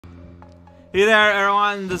Hey there,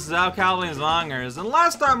 everyone. This is uncomplete Vangers, and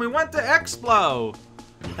last time we went to Explo,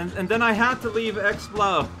 and then I had to leave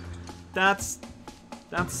Explo. That's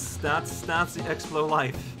the Explo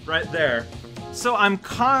life right there. So I'm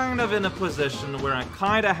kind of in a position where I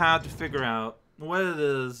kind of had to figure out what it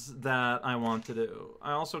is that I want to do.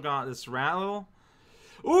 I also got this rattle.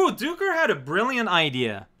 Ooh, Duker had a brilliant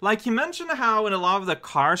idea. Like, he mentioned how in a lot of the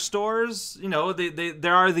car stores, you know,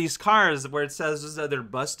 there are these cars where it says that they're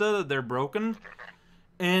busted, that they're broken.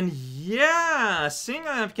 And yeah, seeing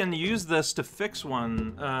I can use this to fix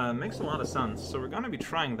one makes a lot of sense. So we're gonna be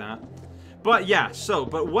trying that. But yeah,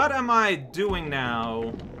 but what am I doing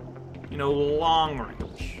now, you know, long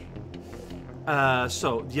range?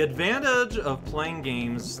 So the advantage of playing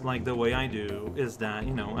games like the way I do is that,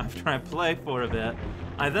 you know, after I play for a bit,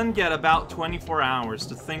 I then get about 24 hours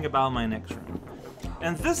to think about my next room.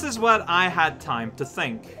 And this is what I had time to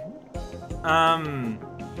think. Oh,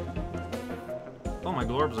 my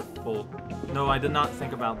glorbs are full. No, I did not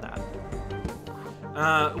think about that.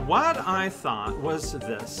 What I thought was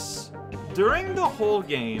this. During the whole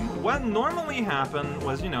game, what normally happened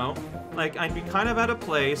was, you know, like, I'd be kind of at a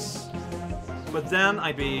place, but then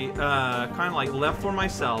I'd be kind of like left for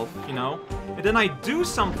myself, you know? And then I'd do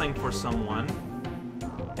something for someone,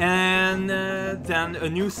 and then a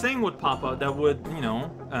new thing would pop up that would, you know,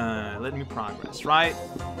 let me progress, right?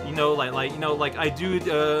 You know, like I do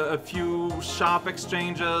a few shop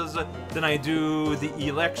exchanges, then I do the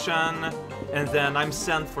election, and then I'm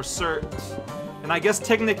sent for cert. And I guess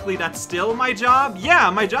technically that's still my job? Yeah,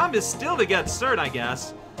 my job is still to get cert, I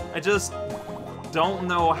guess. I just don't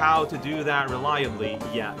know how to do that reliably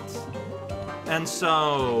yet. And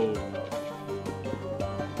so,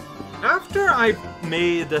 after I've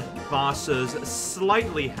made bosses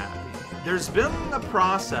slightly happy, there's been a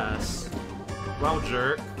process. Well,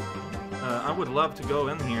 jerk. I would love to go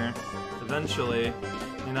in here eventually.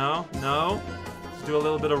 You know? No? Let's do a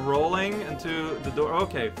little bit of rolling into the door.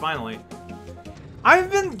 Okay, finally.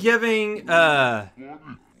 I've been giving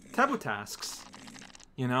taboo tasks.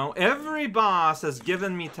 You know, every boss has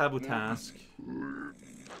given me taboo task.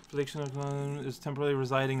 Prediction of is temporarily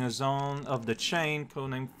residing in a zone of the chain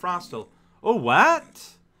codenamed Frostal. Oh,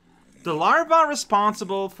 what? The larva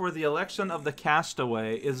responsible for the election of the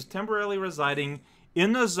castaway is temporarily residing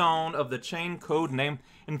in a zone of the chain codenamed.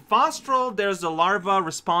 In Frostal, there's the larva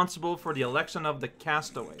responsible for the election of the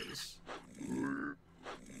castaways.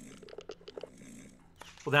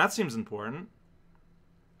 Well, that seems important.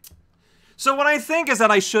 So what I think is that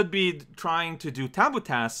I should be trying to do taboo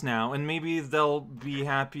tasks now, and maybe they'll be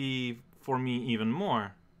happy for me even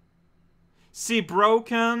more. See,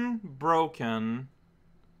 broken.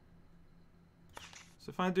 So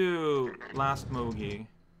if I do last Mogi,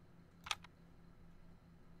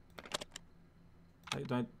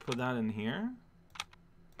 do I put that in here?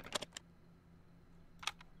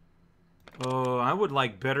 Oh, I would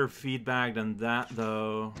like better feedback than that,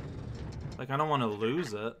 though. Like, I don't want to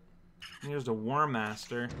lose it. Here's the War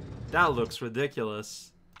Master. That looks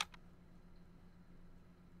ridiculous.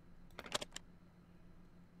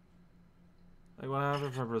 Like, what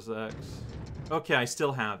happened for press X? Okay, I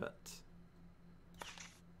still have it.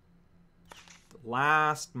 The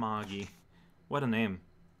last Moggy. What a name.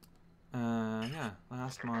 Yeah,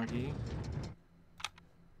 last Moggy.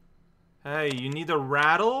 Hey, you need a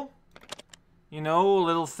rattle? You know, a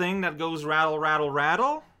little thing that goes rattle, rattle,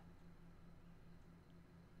 rattle?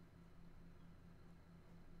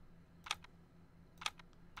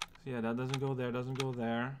 Yeah, that doesn't go there, doesn't go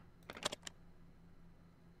there.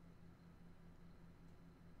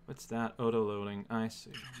 What's that? Auto-loading. I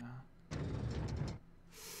see.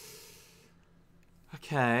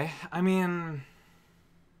 Okay, I mean,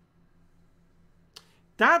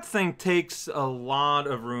 that thing takes a lot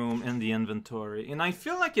of room in the inventory, and I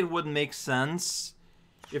feel like it would make sense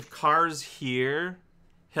if cars here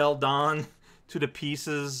held on to the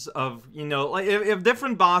pieces of, you know, like if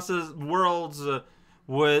different bosses, worlds,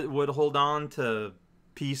 would hold on to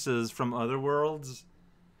pieces from other worlds.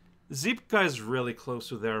 Zipka is really close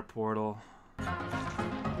to their portal.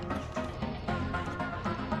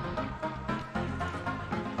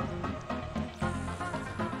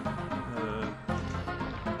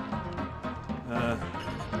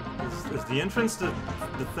 Is the entrance to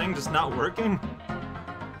the thing just not working?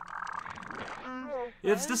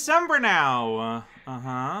 It's December now.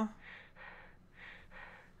 Uh-huh.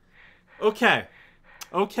 Okay.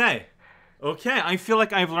 Okay. I feel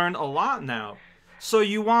like I've learned a lot now. So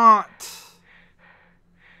you want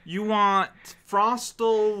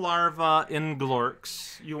Frostal larva in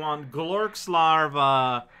Glorks. You want Glorks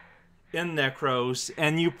larva in Necros,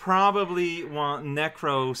 and you probably want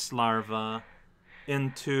Necros larva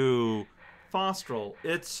into Fostral.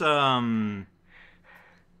 It's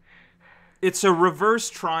a reverse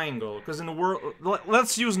triangle, because in the world,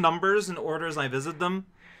 let's use numbers in order as I visit them.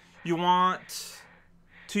 You want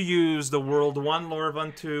to use the World 1 larva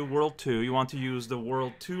into World 2, you want to use the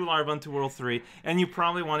World 2 larva into World 3, and you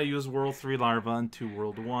probably want to use World 3 larva into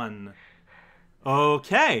World 1.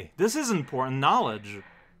 Okay, this is important knowledge.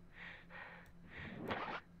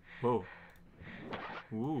 Whoa.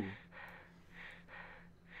 Ooh.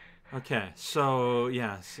 Okay, so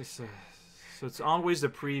yes, so it's always the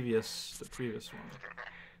previous one.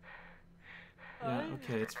 Yeah,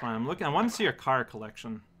 okay, it's fine. I want to see your car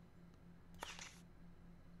collection.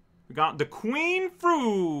 We got the Queen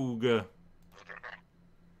Frug.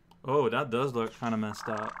 Oh, that does look kind of messed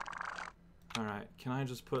up. Alright, can I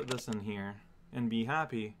just put this in here and be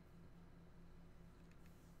happy?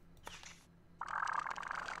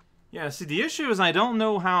 Yeah, see, the issue is I don't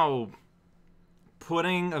know how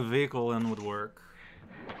putting a vehicle in would work.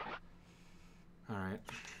 Alright.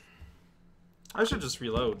 I should just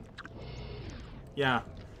reload. Yeah.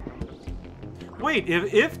 Wait,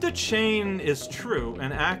 if the chain is true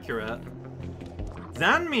and accurate,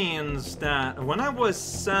 that means that when I was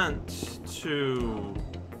sent to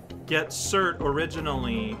get cert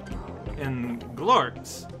originally in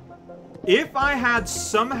Glorks, if I had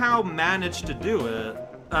somehow managed to do it,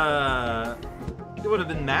 it would have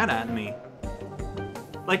been mad at me.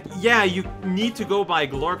 Like, yeah, you need to go by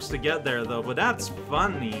Glorks to get there, though, but that's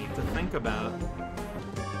funny to think about.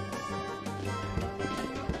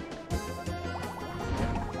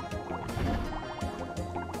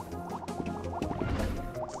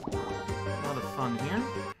 A lot of fun here.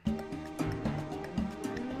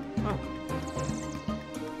 Oh.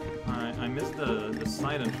 I missed the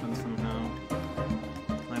side entrance somehow.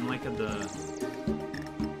 I'm like at the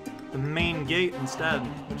main gate instead,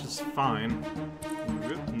 which is fine.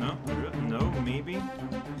 No, maybe.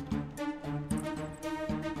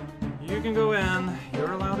 You can go in.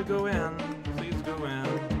 You're allowed to go in. Please go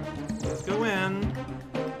in. Please go in.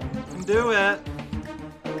 You can do it.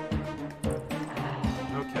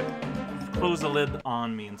 Okay. Close the lid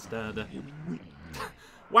on me instead.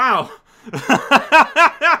 Wow!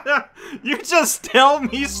 You just tell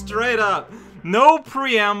me straight up. No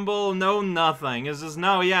preamble, no nothing. It's just,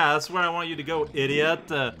 no, yeah, that's where I want you to go,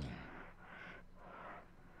 idiot.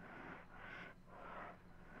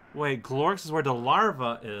 Wait, Glorks is where the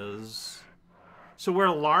larva is. So where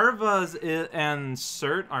larvas and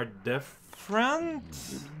cert are different?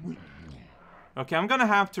 Okay, I'm gonna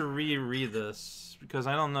have to reread this, because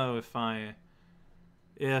I don't know if I...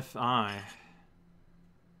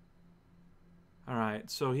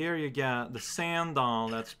 Alright, so here you get the sand doll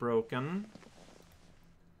that's broken.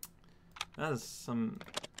 That is some...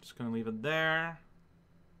 Just gonna leave it there.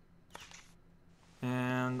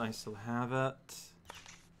 And I still have it.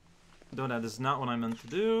 Though that is not what I meant to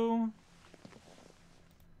do.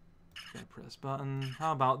 Okay, press button.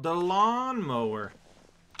 How about the lawnmower?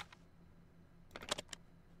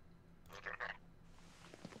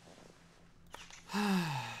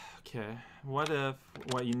 Okay, what if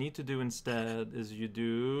what you need to do instead is you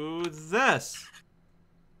do this?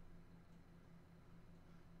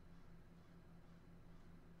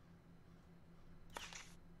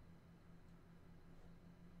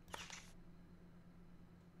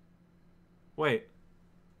 Wait.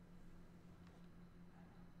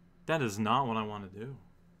 That is not what I want to do.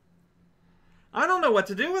 I don't know what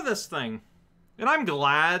to do with this thing. And I'm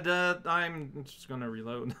glad that I'm just gonna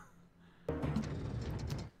reload.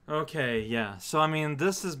 Okay, yeah. So, I mean,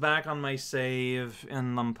 this is back on my save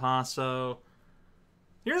in Lampasso.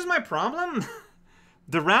 Here's my problem.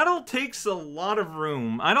 The rattle takes a lot of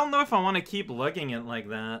room. I don't know if I want to keep looking at it like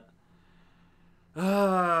that.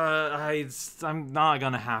 I'm not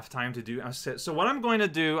gonna have time to do. So what I'm going to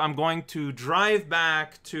do, I'm going to drive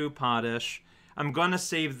back to Potish. I'm gonna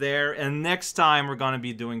save there, and next time we're gonna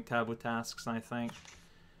be doing taboo tasks, I think.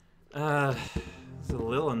 It's a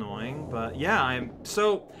little annoying, but yeah,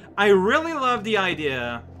 I really love the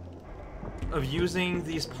idea of using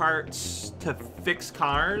these parts to fix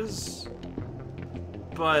cars,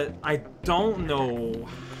 but I don't know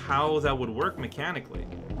how that would work mechanically.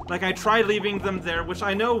 Like, I tried leaving them there, which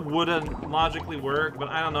I know wouldn't logically work, but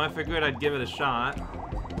I don't know, I figured I'd give it a shot.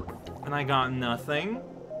 And I got nothing.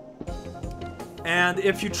 And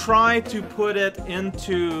if you try to put it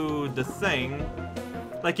into the thing,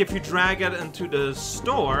 like if you drag it into the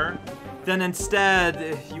store, then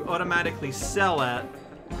instead you automatically sell it.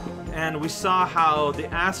 And we saw how the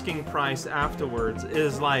asking price afterwards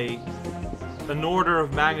is like an order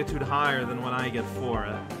of magnitude higher than what I get for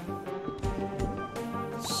it.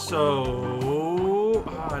 So...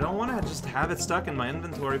 I don't want to just have it stuck in my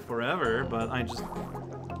inventory forever, but I just...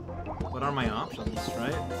 What are my options,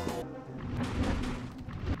 right?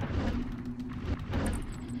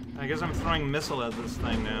 I guess I'm throwing missile at this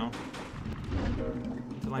thing now.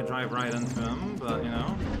 Until I drive right into him, but, you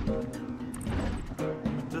know.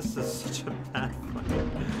 This is such a bad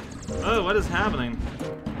fight. Oh, what is happening?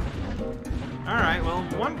 Alright, well,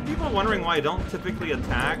 people are wondering why I don't typically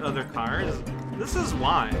attack other cars. This is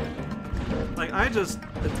why. Like, I just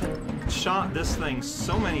shot this thing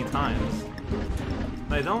so many times.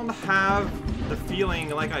 I don't have the feeling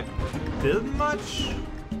like I did much.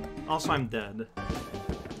 Also, I'm dead.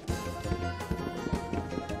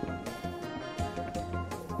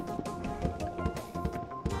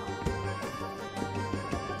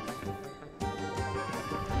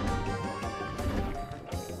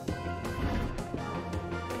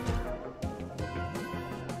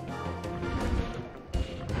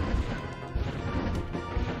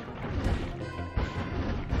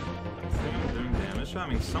 I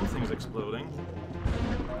mean, something's exploding.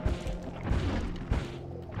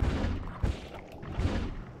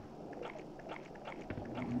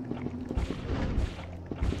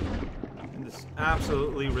 And this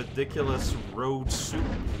absolutely ridiculous road soup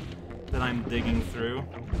that I'm digging through.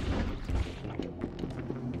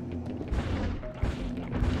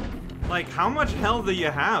 Like, how much health do you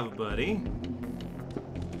have, buddy?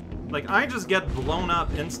 Like, I just get blown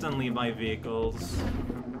up instantly by vehicles.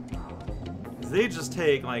 They just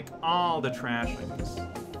take, like, all the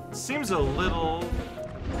trashings. Seems a little,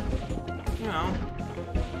 you know,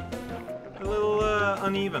 a little,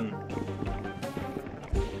 uneven.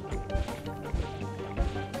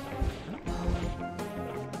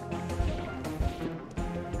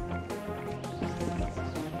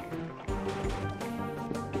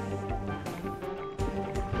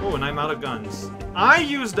 Oh, and I'm out of guns. I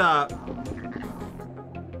used up...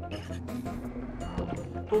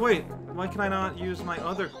 Oh, wait. Why can I not use my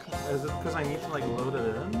other... Is it because I need to, like, load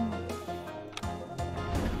it in?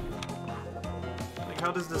 Like,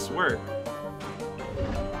 how does this work?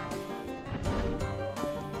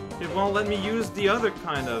 It won't let me use the other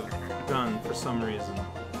kind of gun for some reason.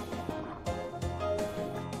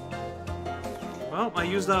 Well, I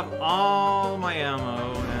used up all my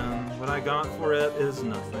ammo, and what I got for it is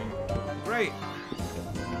nothing. Great!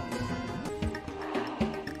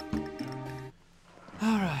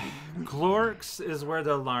 Alright. Glorks is where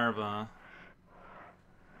the larva.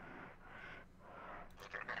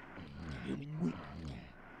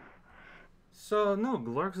 So, no,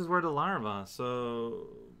 Glorks is where the larva, so...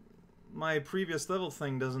 My previous level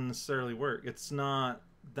thing doesn't necessarily work. It's not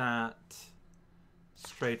that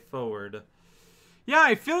straightforward. Yeah,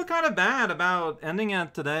 I feel kind of bad about ending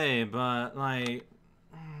it today, but, like...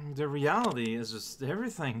 The reality is just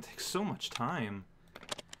everything takes so much time.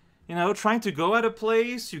 You know, trying to go at a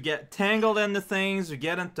place, you get tangled into things, you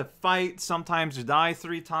get into fights, sometimes you die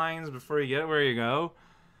 3 times before you get where you go.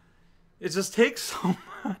 It just takes so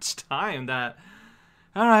much time that...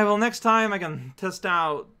 Alright, well next time I can test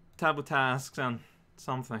out taboo tasks and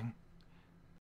something.